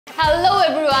Hello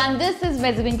everyone, this is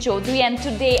Mehazabien Chowdhury and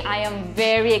today I am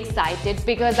very excited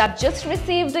because I've just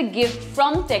received a gift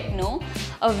from TECNO,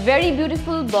 a very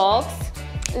beautiful box.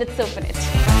 Let's open it.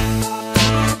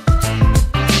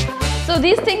 So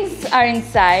these things are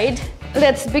inside.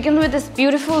 Let's begin with this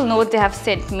beautiful note they have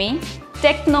sent me.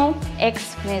 TECNO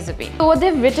X Mehazabien. So what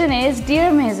they've written is,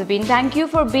 Dear Mehazabien, thank you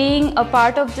for being a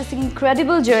part of this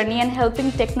incredible journey and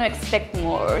helping TECNO expect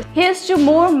more. Here's to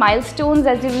more milestones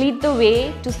as you lead the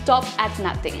way to stop at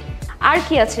nothing. Ar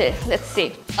ki ache? Let's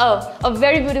see. Oh, a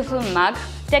very beautiful mug.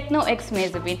 TECNO X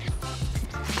Mehazabien.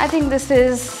 I think this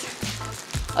is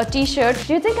a t-shirt.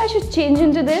 Do you think I should change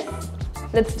into this?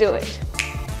 Let's do it.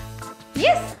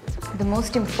 Yes! The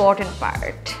most important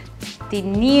part. The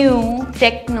new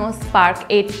TECNO Spark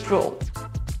 8 Pro.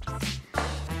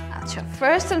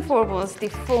 First and foremost, the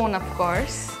phone, of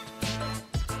course.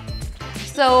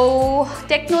 So,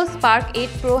 TECNO Spark 8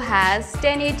 Pro has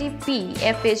 1080p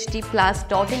FHD plus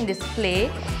dotting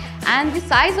display, and the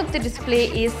size of the display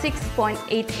is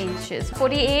 6.8 inches.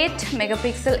 48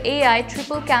 megapixel AI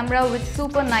triple camera with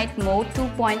Super Night Mode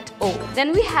 2.0.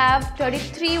 Then we have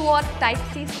 33 watt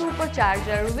Type-C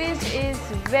supercharger, which is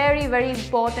very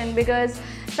important because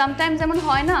sometimes emon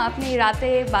hoy na apni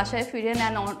rate bashaye firen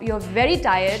and you're very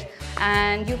tired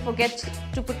and you forget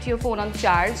to put your phone on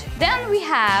charge. Then we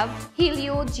have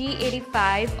Helio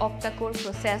G85 octa-core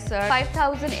processor,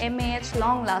 5000 mAh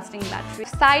long-lasting battery,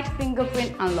 side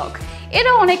fingerprint unlock.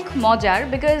 Eta onek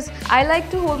mojar because I like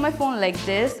to hold my phone like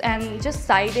this and just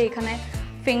side e ekhane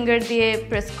finger diye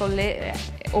press korle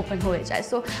open hoye jay.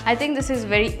 So I think this is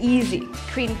very easy.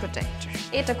 Screen protector.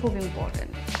 Eta khub important.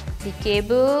 The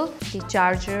cable, the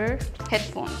charger,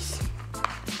 headphones.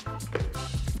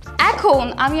 এখন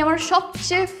আমি আমার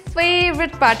সবচেয়ে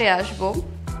favorite পার্টে আসবো.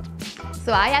 So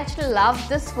I actually love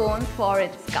this phone for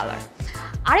its color.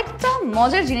 আরেকটা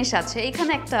মজার জিনিস আছে,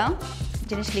 এখানে একটা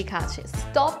জিনিস লেখা আছে,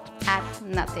 stop at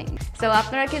nothing. So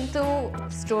আপনারা কিন্তু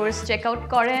stores check out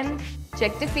করেন,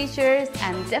 check the features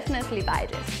and definitely buy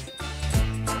this.